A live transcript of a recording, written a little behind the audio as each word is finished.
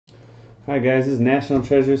Hi guys, this is National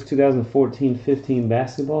Treasures 2014-15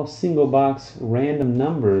 basketball single box random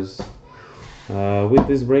numbers. With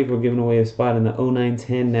this break, we're giving away a spot in the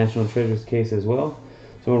 09-10 National Treasures case as well.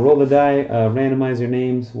 So we'll roll the die, randomize your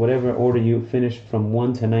names, whatever order you finish from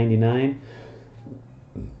 1 to 99.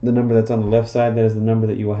 The number that's on the left side, that is the number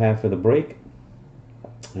that you will have for the break.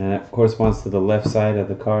 And that corresponds to the left side of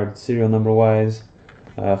the card, serial number wise.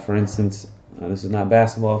 For instance, this is not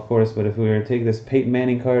basketball, of course, but if we were to take this Peyton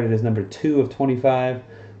Manning card, it is number 2 of 25.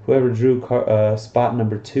 Whoever drew spot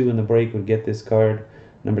number 2 in the break would get this card.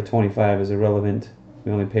 Number 25 is irrelevant.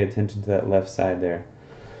 We only pay attention to that left side there.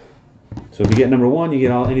 So if you get number 1, you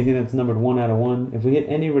get anything that's numbered 1 out of 1. If we hit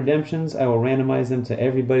any redemptions, I will randomize them to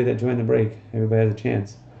everybody that joined the break. Everybody has a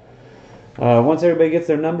chance. Once everybody gets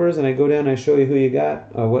their numbers and I go down and I show you who you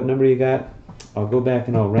got, what number you got, I'll go back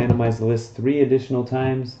and I'll randomize the list 3 additional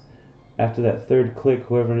times. After that third click,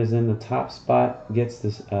 whoever is in the top spot gets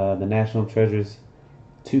this, the National Treasures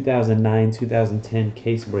 2009-2010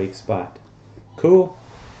 case break spot. Cool?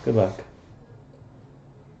 Good luck.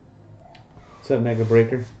 What's up, Mega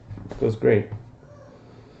Breaker? It goes great.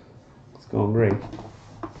 It's going great.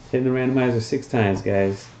 Hitting the randomizer 6 times,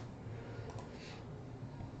 guys.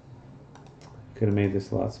 Could have made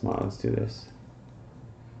this a lot smaller. Let's do this.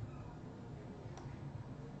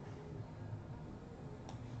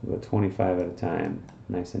 We'll go 25 at a time.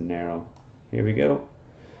 Nice and narrow. Here we go.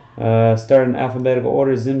 Start in alphabetical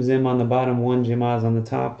order. Zim Zim on the bottom. 1 Jamaz on the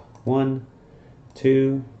top. 1,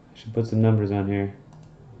 2. I should put some numbers on here.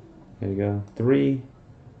 There you go. 3,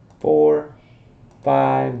 4,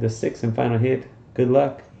 5. The 6th and final hit. Good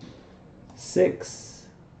luck. 6.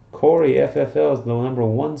 Corey FFL is the number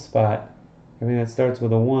 1 spot. Everything that starts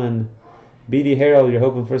with a 1. BD Harold, you're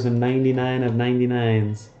hoping for some 99 of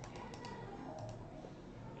 99s.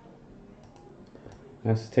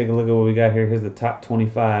 Let's take a look at what we got here. Here's the top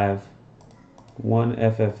 25. 1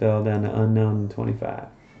 FFL down to unknown 25.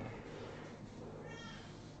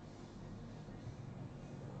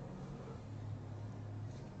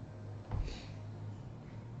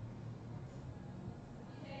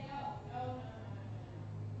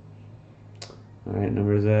 Alright,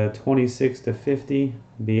 numbers 26 to 50.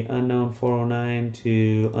 Be unknown 409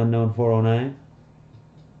 to unknown 409.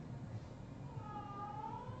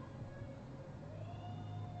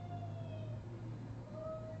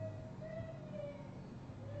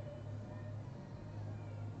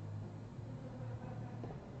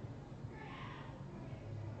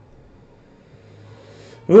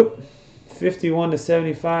 Oop. 51 to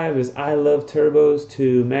 75 is I Love Turbos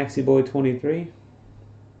to Maxi Boy 23.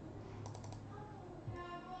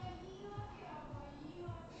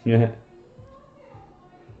 Yeah.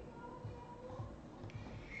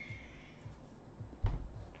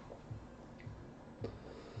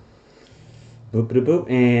 Boop boop boop.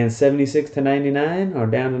 And 76 to 99, or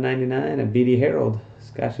down to 99, at BD Harold.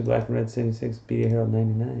 Scotchy Black and Red 76, BD Harold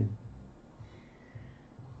 99.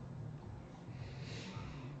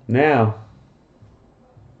 Now,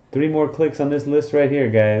 3 more clicks on this list right here,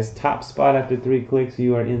 guys. Top spot after 3 clicks,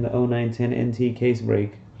 you are in the 0910 NT case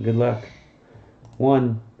break. Good luck.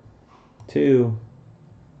 1, 2,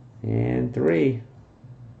 and 3.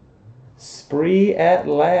 Spree at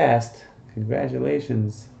last.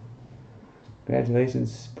 Congratulations.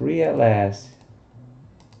 Congratulations, Spree at last.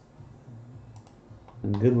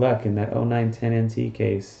 And good luck in that 0910 NT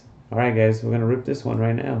case. Alright guys, we're going to rip this one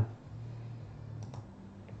right now.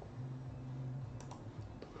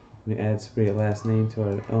 Let me add Spree at last name to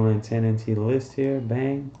our 0910 NT list here.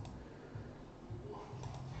 Bang.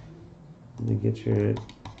 Let me get your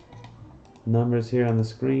numbers here on the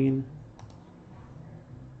screen.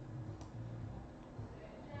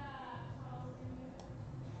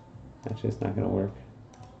 Actually, it's not going to work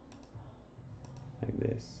like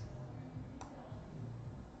this.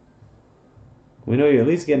 We know you're at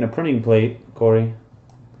least getting a printing plate, Corey.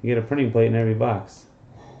 You get a printing plate in every box.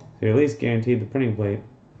 So you're at least guaranteed the printing plate.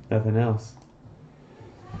 Nothing else.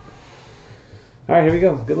 Alright, here we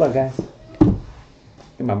go. Good luck, guys.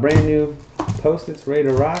 Get my brand new Post-its ready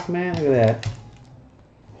to rock, man. Look at that.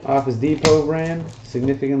 Office Depot brand.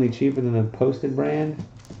 Significantly cheaper than the Post-it brand.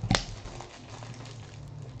 I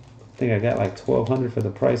think I got like $1,200 for the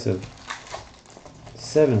price of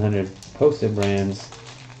 700 Post-it brands.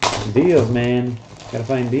 Deals, man. Gotta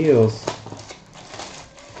find deals.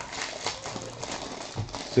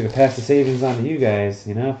 So we can pass the savings on to you guys.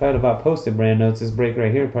 You know, if I had bought Post-it brand notes, this break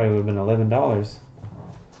right here probably would have been $11.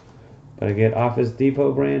 But I get Office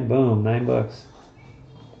Depot brand, boom, $9.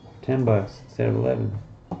 $10 instead of 11.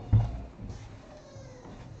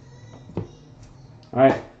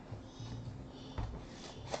 Alright.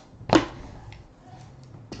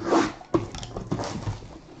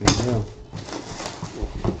 There you go.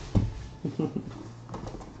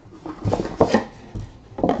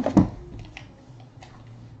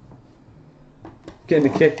 Getting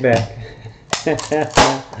a kickback.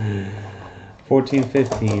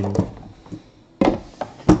 14-15.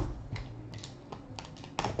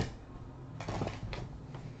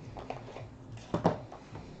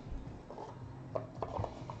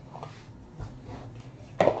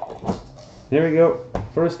 There we go.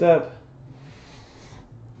 First up,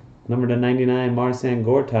 number to 99, Marcin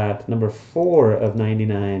Gortat. Number 4 of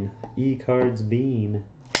 99, E-Cards Bean.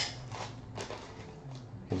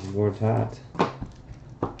 Gortat.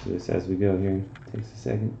 Do this as we go here. Takes a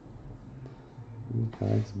second.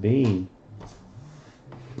 E-Cards Bean.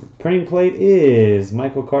 Printing plate is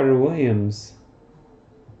Michael Carter Williams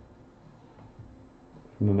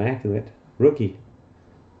from Immaculate. Rookie.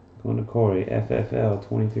 Going to Corey. FFL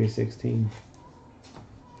 2316.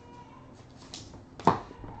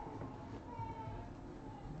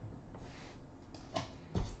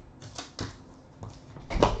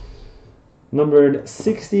 Numbered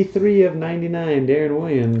 63 of 99, Darren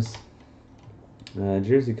Williams.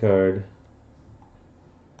 Jersey card,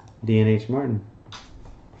 D&H Martin.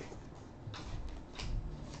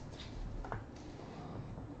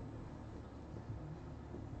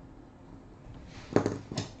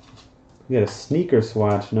 We got a sneaker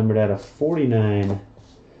swatch numbered out of 49,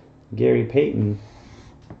 Gary Payton.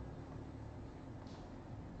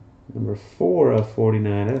 Number 4 of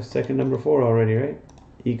 49. That's second number 4 already, right?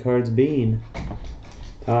 E-Cards Bean.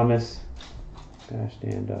 Thomas. Gosh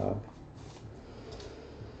damn dog.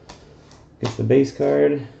 Gets the base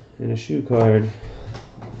card and a shoe card.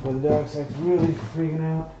 For the dog starts really freaking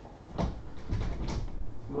out.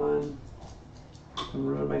 Come on. Don't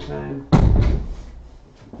ruin my time.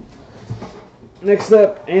 Next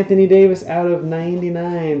up, Anthony Davis out of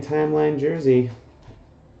 99, Timeline jersey.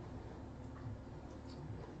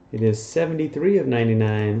 It is 73 of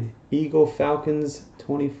 99, Eagle Falcons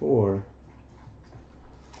 24.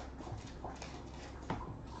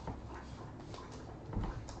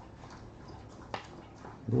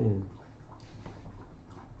 Man.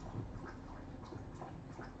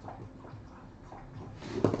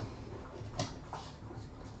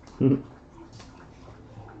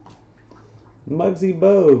 Muggsy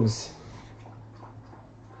Bogues.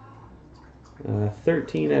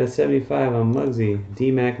 13 out of 75 on Muggsy.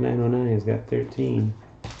 DMAC 909 has got 13.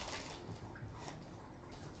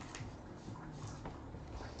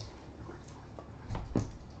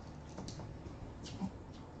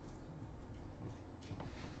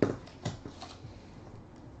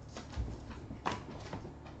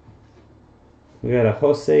 We got a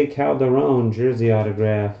Jose Calderon jersey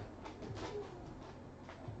autograph.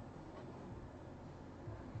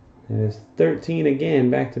 It is 13 again,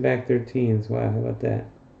 back-to-back 13s. Wow, how about that?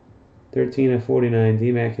 13 of 49.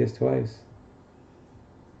 DMAC hits twice.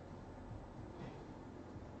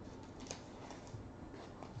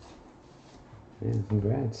 Man,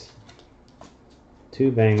 congrats.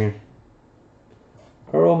 2-banger.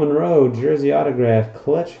 Earl Monroe jersey autograph,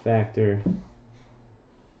 Clutch Factor.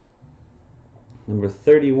 Number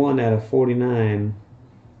 31 out of 49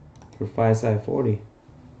 for 5/40.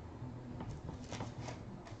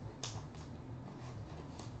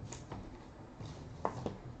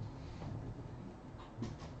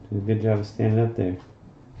 Did a good job of standing up there.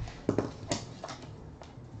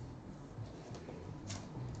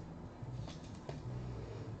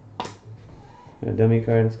 A dummy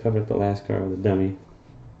card. Let's cover up the last card with a dummy.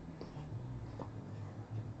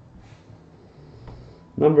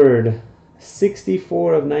 Numbered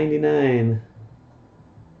 64 of 99.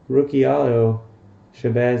 Rookie auto,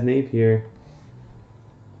 Shabazz Napier.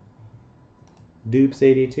 Dupes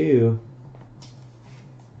 82.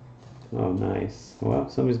 Oh, nice. Well,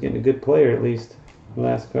 somebody's getting a good player at least.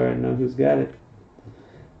 Last card, know who's got it.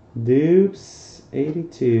 Dupes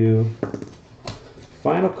 82.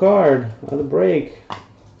 Final card of the break.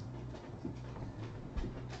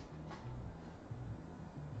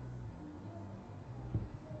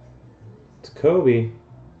 It's Kobe.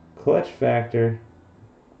 Clutch Factor.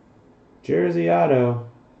 Jersey auto.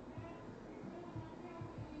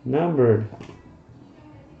 Numbered.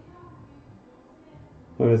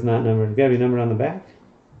 Or it's not numbered. It's got to be numbered on the back.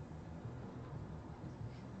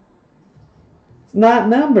 It's not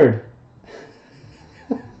numbered.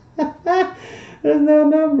 There's no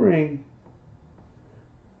numbering.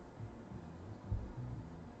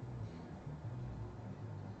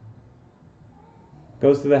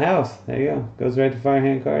 Goes to the house. There you go. Goes right to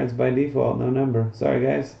Firehand Cards by default. No number. Sorry,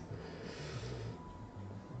 guys.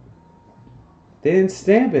 They didn't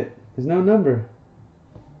stamp it. There's no number.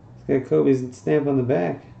 It's got Kobe's stamp on the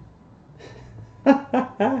back.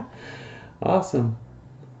 Awesome.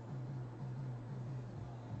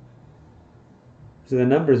 So the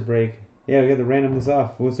numbers break. Yeah, we got the randomness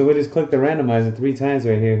off. So we just click the randomizer 3 times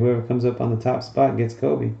right here. Whoever comes up on the top spot gets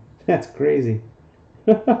Kobe. That's crazy.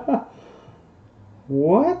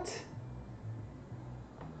 What?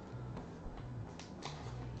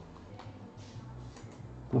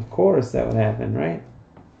 Of course that would happen, right?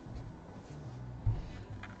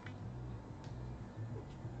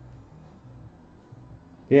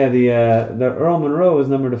 Yeah, the Earl Monroe is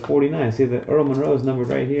numbered to 49. See, the Earl Monroe is numbered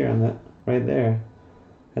right here on that, right there.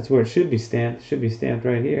 That's where it should be stamped. It should be stamped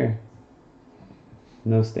right here.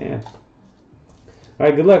 No stamp. All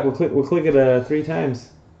right, good luck. We'll click it 3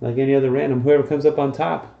 times, like any other random. Whoever comes up on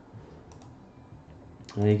top,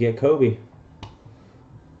 and you get Kobe.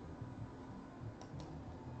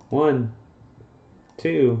 1,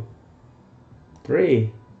 2,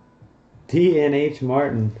 3. D.N.H.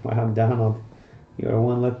 Martin. Wow, Donald. You are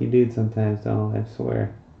one lucky dude sometimes, Donald, I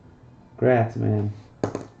swear. Congrats, man.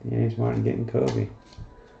 D.N.H. Martin getting Kobe.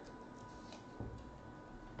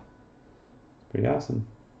 Pretty awesome.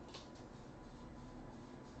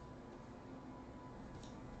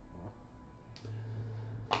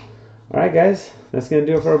 Alright, guys. That's going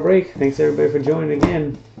to do it for our break. Thanks, everybody, for joining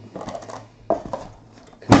again.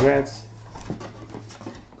 Congrats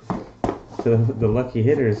to the lucky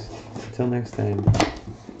hitters. Until next time.